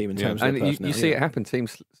transient team in terms of And their you personnel. see it happen.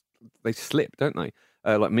 Teams, they slip, don't they?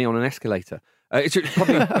 Like me on an escalator. It's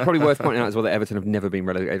probably worth pointing out as well that Everton have never been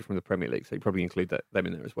relegated from the Premier League, so you probably include them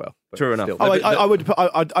in there as well. But True enough. still.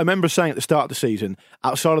 Oh, I remember saying at the start of the season,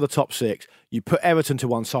 outside of the top 6, you put Everton to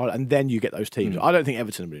one side and then you get those teams. I don't think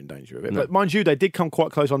Everton have been in danger of it. But mind you, they did come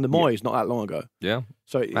quite close on the Moyes not that long ago. Yeah.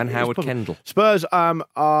 So And it's Howard possible. Kendall. Spurs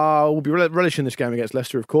will be relishing this game against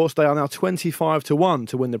Leicester, of course. They are now 25-1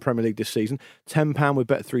 to win the Premier League this season. £10 with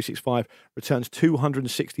Bet365 returns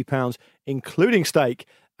 £260, including stake.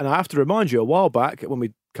 And I have to remind you, a while back when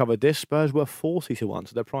we covered this, Spurs were 40-1,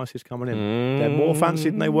 so their price is coming in. They're more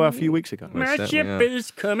fancied than they were a few weeks ago. My Most ship certainly are. is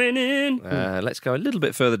coming in. Let's go a little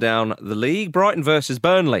bit further down the league. Brighton versus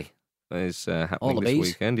Burnley is All happening the this bees.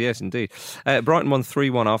 weekend. Yes, indeed. Brighton won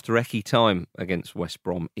 3-1 after Eki time against West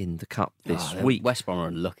Brom in the Cup this week. West Brom are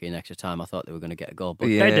unlucky in extra time. I thought they were going to get a goal, but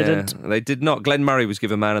Yeah, They didn't. They did not. Glenn Murray was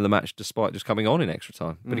given man of the match despite just coming on in extra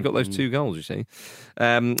time. But he got those 2 goals, you see.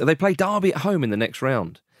 They play Derby at home in the next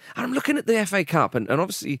round. And I'm looking at the FA Cup, and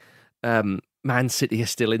obviously Man City are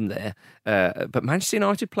still in there. But Manchester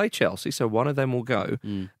United play Chelsea, so one of them will go.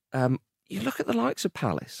 You look at the likes of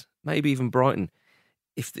Palace, maybe even Brighton.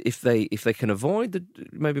 If they can avoid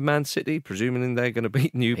maybe Man City, presuming they're going to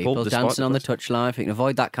beat Newport, people despite dancing on the touchline. If you can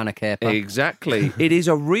avoid that kind of caper. Exactly. It is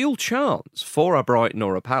a real chance for a Brighton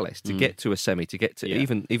or a Palace to get to a semi, to get to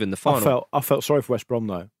even the final. I felt sorry for West Brom,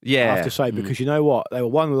 though. Yeah. I have to say, because you know what? They were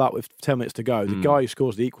 1-0 with 10 minutes to go. The guy who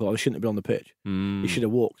scores the equaliser shouldn't have been on the pitch. He should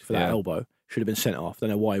have walked for that elbow. Should have been sent off. Don't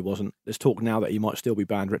know why he wasn't. There's talk now that he might still be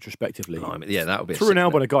banned retrospectively. I mean, yeah, that would be Threw an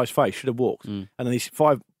elbow in a guy's face. Should have walked. And then he's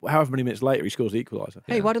however many minutes later, he scores the equaliser.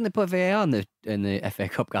 Hey, why didn't they put VAR in the FA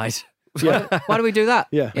Cup, guys? Yeah. Why do we do that?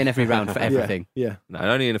 Yeah. In every round for everything. Yeah. No,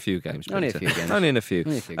 only in a few games. Only a Peter. few games. Only in a few.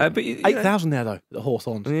 Only a few But you know, 8,000 there, though, at the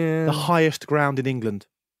Hawthorns. Yeah. The highest ground in England.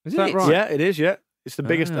 Is that it? right? Yeah, it is, yeah. It's the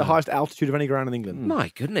biggest, the highest altitude of any ground in England.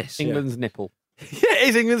 My goodness. England's nipple. Yeah, it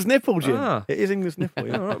is England's nipple, Jim. Ah. It is England's nipple,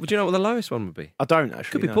 yeah. All right. Would you know what the lowest one would be? I don't actually.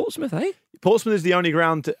 Could be no. Portsmouth, eh? Portsmouth is the only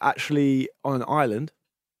ground actually on an island.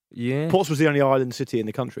 Yeah. Portsmouth's the only island city in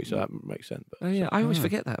the country, so that makes sense. But, Oh, yeah. I always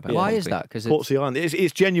forget that about Why rugby. is that? Because Portsea Island.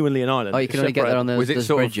 It's genuinely an island. oh, you It's can only get there on separated. those, those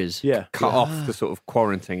sort of- bridges. Yeah. Cut off to sort of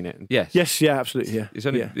quarantine it. Yes. Yes, yeah, absolutely, yeah. It's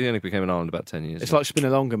only, yeah. It only became an island about 10 years It's ago. like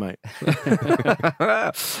Spinalonga, mate.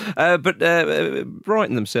 But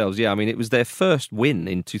Brighton themselves, yeah, I mean, it was their first win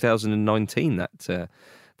in 2019,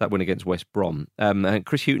 that win against West Brom. And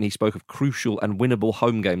Chris Hughton, he spoke of crucial and winnable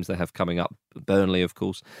home games they have coming up. Burnley, of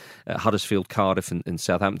course, Huddersfield, Cardiff and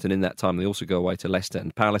Southampton. In that time, they also go away to Leicester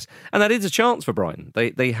and Palace. And that is a chance for Brighton.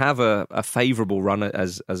 They have a favourable run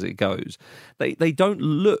as it goes. They don't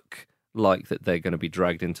look like that they're going to be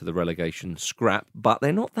dragged into the relegation scrap, but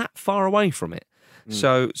they're not that far away from it.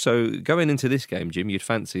 So going into this game, Jim, you'd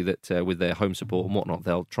fancy that with their home support and whatnot,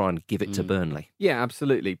 they'll try and give it to Burnley. Yeah,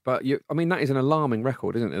 absolutely. But I mean, that is an alarming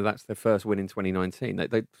record, isn't it? That's their first win in 2019.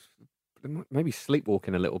 They might maybe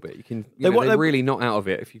sleepwalking a little bit. You can, they're really not out of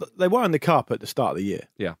it. If you, They won in the Cup at the start of the year.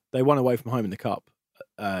 Yeah. They won away from home in the Cup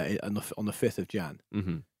on the 5th of Jan.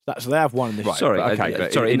 Mm-hmm. So they have won in this. Right, Sorry, but okay,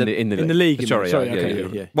 but sorry, in the in the league. you Sorry, mean? yeah.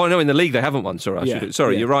 yeah. Well, no, in the league they haven't won. Sorry, Yeah,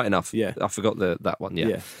 sorry, yeah. you're right enough. Yeah. I forgot that one.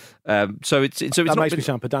 Yeah. Yeah. So it's That not makes been- me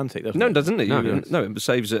sound pedantic, doesn't No, it? it doesn't it? No, No, it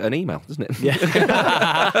saves an email, doesn't it?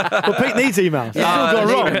 Yeah. Well, Pete needs emails. He's Oh, still got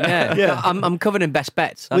wrong. Yeah. Yeah. I'm covered in best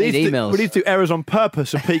bets. I We need need to- emails. We need to do errors on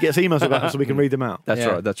purpose, and Pete gets emails about them so we can read them out. That's Yeah.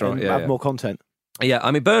 right. That's right. And Yeah, have yeah. more content. Yeah,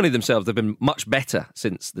 I mean, Burnley themselves, they've been much better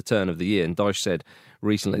since the turn of the year. And Dyche said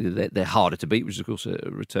recently that they're harder to beat, which is, of course, a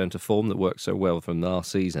return to form that worked so well from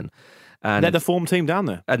last season. And They're the form team down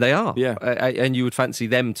there. And they are. Yeah. And you would fancy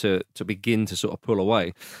them to begin to sort of pull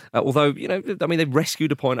away. Although, they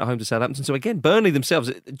rescued a point at home to Southampton. So again, Burnley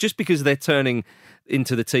themselves, just because they're turning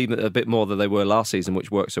into the team a bit more than they were last season,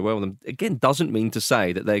 which worked so well with them, again, doesn't mean to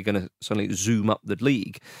say that they're going to suddenly zoom up the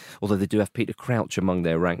league. Although they do have Peter Crouch among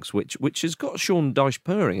their ranks, which has got Sean Dyche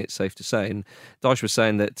purring, it's safe to say. And Dyche was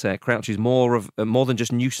saying that Crouch is more than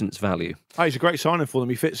just nuisance value. Oh, he's a great signing for them.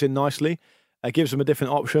 He fits in nicely. Gives them a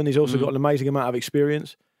different option. He's also got an amazing amount of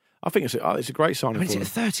experience. I think it's a great signing for He's them.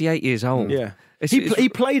 38 years old. Yeah. He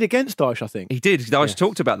played against Dyche, I think. He did. Dyche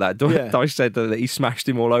talked about that. Dyche said that he smashed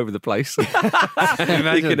him all over the place. You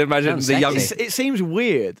can imagine the young. It seems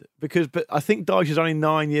weird but I think Dyche is only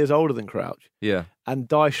 9 years older than Crouch. Yeah. And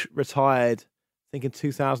Dyche retired, I think, in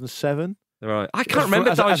 2007. Right. I can't remember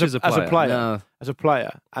Dyche as a player. No. As a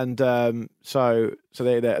player. And so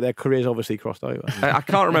their careers obviously crossed over. I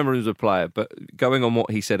can't remember him as a player, but going on what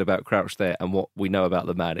he said about Crouch there and what we know about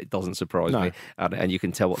the man, it doesn't surprise me. And you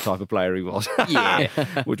can tell what type of player he was. Yeah.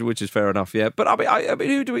 which is fair enough, yeah. But I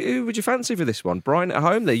mean, who would you fancy for this one? Brighton at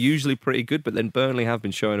home, they're usually pretty good, but then Burnley have been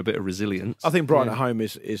showing a bit of resilience. I think Brighton at home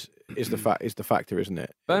is the factor, isn't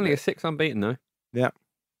it? Burnley are 6 unbeaten though. Yeah.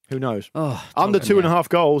 Who knows? Oh, Under Tottenham, 2.5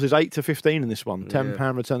 goals is 8 to 15 in this one.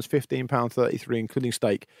 £10 returns £15.33, including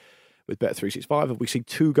stake with Bet365. And we see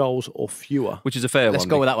 2 goals or fewer. Which is a fair one. Let's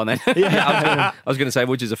go with that one then. I was going to say,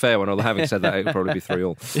 which is a fair one, although having said that, it would probably be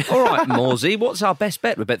 3-3. All right, Morsey, what's our best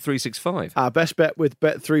bet with Bet365? Our best bet with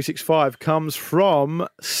Bet365 comes from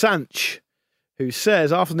Sanch, who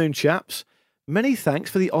says, "Afternoon, chaps. Many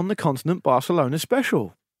thanks for the On the Continent Barcelona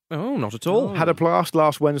special. Oh, not at all. Had a blast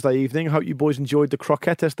last Wednesday evening. Hope you boys enjoyed the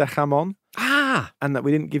croquetas de jamon. And that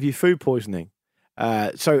we didn't give you food poisoning.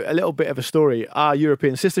 So a little bit of a story. Our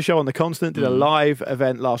European sister show On the Continent did a live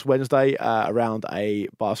event last Wednesday around a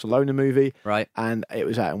Barcelona movie. Right. And it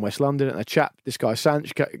was out in West London. And a chap, this guy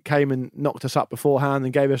Sanch, came and knocked us up beforehand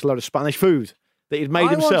and gave us a load of Spanish food that he'd made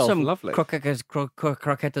himself. I want some Lovely.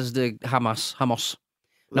 croquetas de Hamas.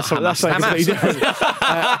 That's something completely different.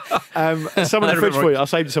 Some in the fridge for you. I'll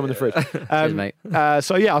save you some in the fridge. Cheers, mate.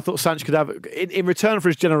 So yeah, I thought Sanch could have, in return for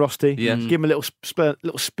his generosity, give him a little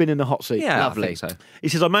spin in the hot seat. Yeah, Lovely. I think so. He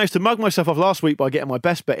says, I managed to mug myself off last week by getting my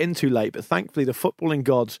best bet in too late, but thankfully the footballing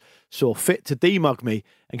gods saw fit to demug me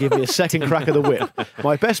and give me a second crack of the whip.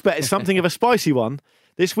 My best bet is something of a spicy one.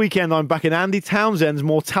 This weekend I'm backing Andy Townsend's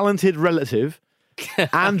more talented relative,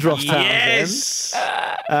 Andros Townsend.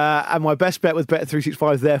 And my best bet with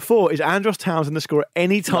Bet365, therefore, is Andros Townsend to score at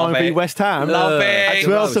any time v West Ham. Love it.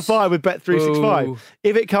 12 to 5 with Bet365.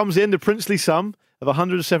 If it comes in, the princely sum of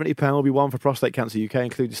 £170 will be won for Prostate Cancer UK,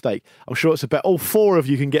 including stake. I'm sure it's a bet all 4 of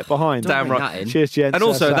you can get behind. Damn bring right. that in. Cheers, gents. And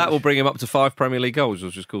also, Sanch. that will bring him up to 5 Premier League goals,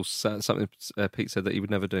 which is cool. Something Pete said that he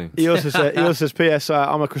would never do. He also says, P.S.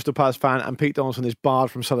 I'm a Crystal Palace fan, and Pete Donaldson is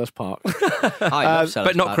barred from Sellers Park. I love Sellers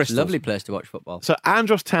but not Park. Crystals. Lovely place to watch football. So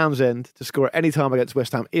Andros Townsend to score at any time against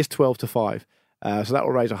West Ham is 12 to 5. So that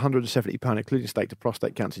will raise £170, including stake to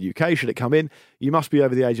Prostate Cancer UK. Should it come in, you must be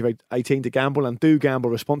over the age of 18 to gamble, and do gamble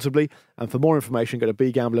responsibly. And for more information, go to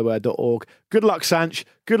begambleaware.org. Good luck, Sanch.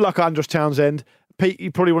 Good luck, Andros Townsend. Pete,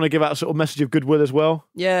 you probably want to give out a sort of message of goodwill as well.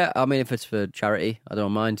 Yeah, I mean, if it's for charity, I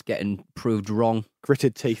don't mind getting proved wrong.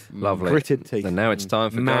 Gritted teeth. Lovely. Gritted teeth. And now it's time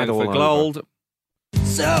for Mad going for all gold.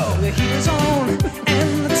 So the heat is on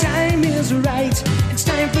and the time is right. It's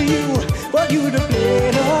time for you to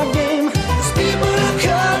play the game. 'Cause people are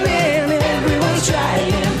coming, everyone's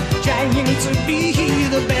trying to be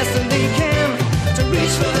the best that they can. To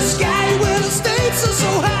reach for the sky where the stakes are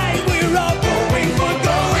so high. We're all going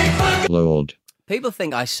for Gold. People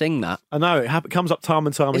think I sing that. I know, it comes up time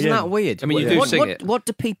and time Isn't again. that weird? I mean, you do sing it. What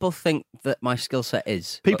do people think that my skill set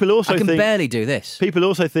is? People also I can think- barely do this. People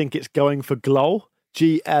also think it's going for GLOL,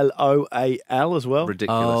 GLOAL as well.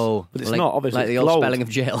 Ridiculous. Oh, But it's like, not, obviously. like the It's old glold. spelling of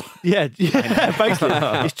jail. Yeah, basically.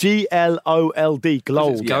 It's GLOLD, It's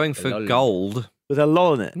GLOLD, going for gold. with a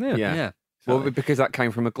lol in it. Yeah. Yeah. Well, because that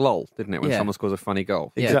came from a goal, didn't it? When Yeah. someone scores a funny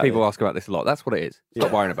goal. Yeah. Exactly. People ask about this a lot. That's what it is.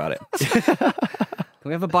 Stop worrying about it. Can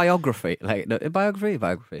we have a biography? Like no, a biography?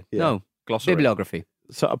 Yeah. No. Glossary. Bibliography.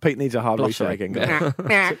 So Pete needs a hard Glossary. reset again.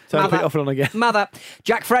 Turn Pete off and on again. Mother.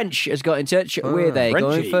 Jack French has got in touch with a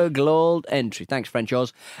going Frenchy. for gold entry. Thanks,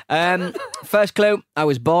 Frenchos. First clue. I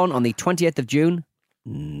was born on the 20th of June,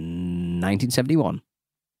 1971.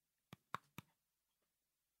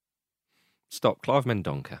 Stop. Clive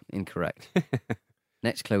Mendonca. Incorrect.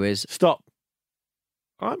 Next clue is Stop.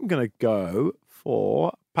 I'm going to go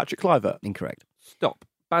for Patrick Kluivert. incorrect. Stop.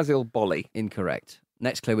 Basil Bolly. Incorrect.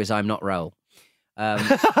 Next clue is I'm not Raoul.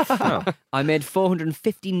 I made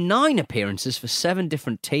 459 appearances for 7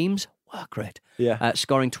 different teams. work rate. Yeah.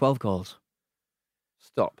 Scoring 12 goals.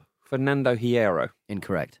 Stop. Fernando Hierro.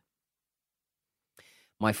 Incorrect.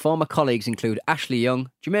 My former colleagues include Ashley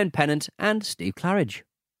Young, Jermaine Pennant, and Steve Claridge.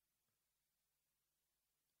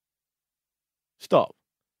 Stop.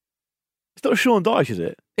 It's not Sean Dyche, is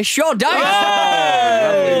it? It's Sean Dyche!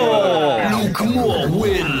 Luke Moore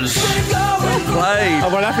wins. Well played.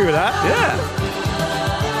 I'm well happy with that. Yeah.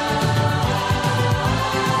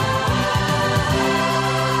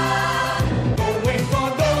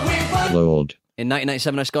 Lord. In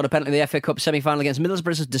 1997, I scored a penalty in the FA Cup semi-final against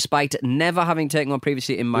Middlesbrough, despite never having taken one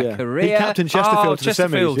previously in my career. He captained Chesterfield to the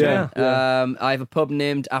Chesterfield, semis. Yeah. I have a pub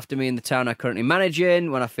named after me in the town I currently manage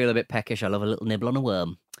in. When I feel a bit peckish, I love a little nibble on a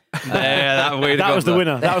worm. That was the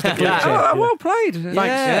winner. That was the clip. Well played. Thanks.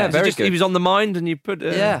 Yeah, very good. He was on the mind, and you put.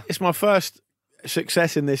 Yeah. It's my first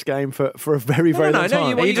success in this game for a very, very long No,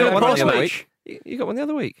 time. you did got one one the the other other week. You got one the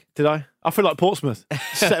other week. Did I? I feel like Portsmouth,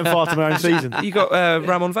 setting fire to my own season. You got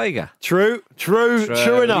Ramon Vega. True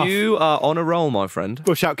enough. You are on a roll, my friend.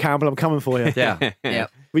 Go shout Campbell, I'm coming for you. Yeah. Yeah.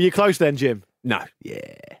 Were you close then, Jim? No.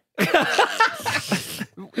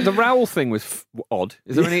 The Rowell thing was odd.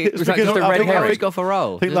 Is there any? It's Was that because just a I red think- herring? Always go for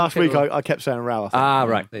Raul. I think last week I kept saying Raoul.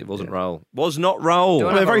 Right. It wasn't Raul. Was not Raul. Don't Well,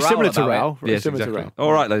 have they're a very row similar to about it. Raoul. Very Yes, similar exactly. to Raoul.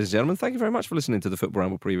 All right, ladies and gentlemen, thank you very much for listening to the Football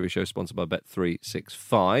Ramble preview show sponsored by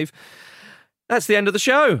Bet365. That's the end of the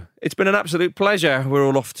show. It's been an absolute pleasure. We're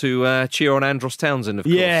all off to cheer on Andros Townsend, of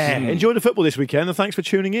course. Yeah, enjoy the football this weekend, and thanks for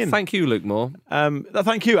tuning in. Thank you, Luke Moore.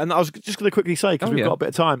 Thank you. And I was just going to quickly say, because we've got a bit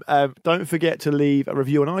of time, don't forget to leave a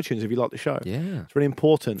review on iTunes if you like the show. Yeah. It's really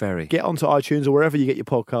important. Very. Get onto iTunes or wherever you get your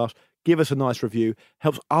podcast. Give us a nice review.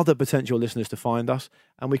 Helps other potential listeners to find us,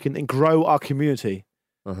 and we can grow our community.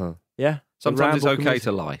 Uh-huh. Yeah? Sometimes it's Ramble okay community.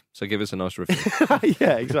 to lie, so give us a nice review.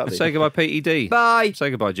 Yeah, exactly. Say goodbye, PED. Bye. Say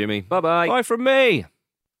goodbye, Jimmy. Bye-bye. Bye from me.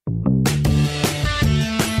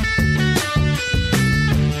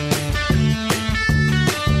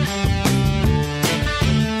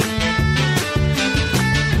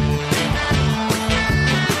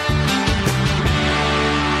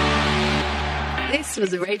 This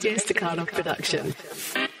was a Radio Staccato production.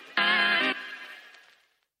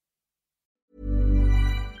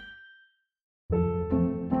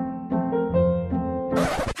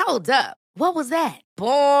 Hold up. What was that?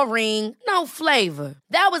 Boring. No flavor.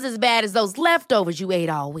 That was as bad as those leftovers you ate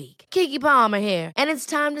all week. Keke Palmer here, and it's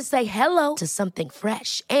time to say hello to something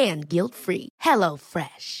fresh and guilt-free. Hello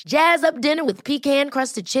Fresh. Jazz up dinner with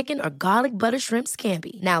pecan-crusted chicken or garlic butter shrimp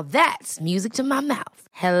scampi. Now that's music to my mouth.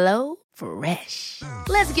 Hello Fresh.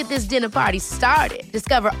 Let's get this dinner party started.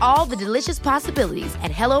 Discover all the delicious possibilities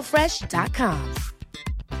at HelloFresh.com.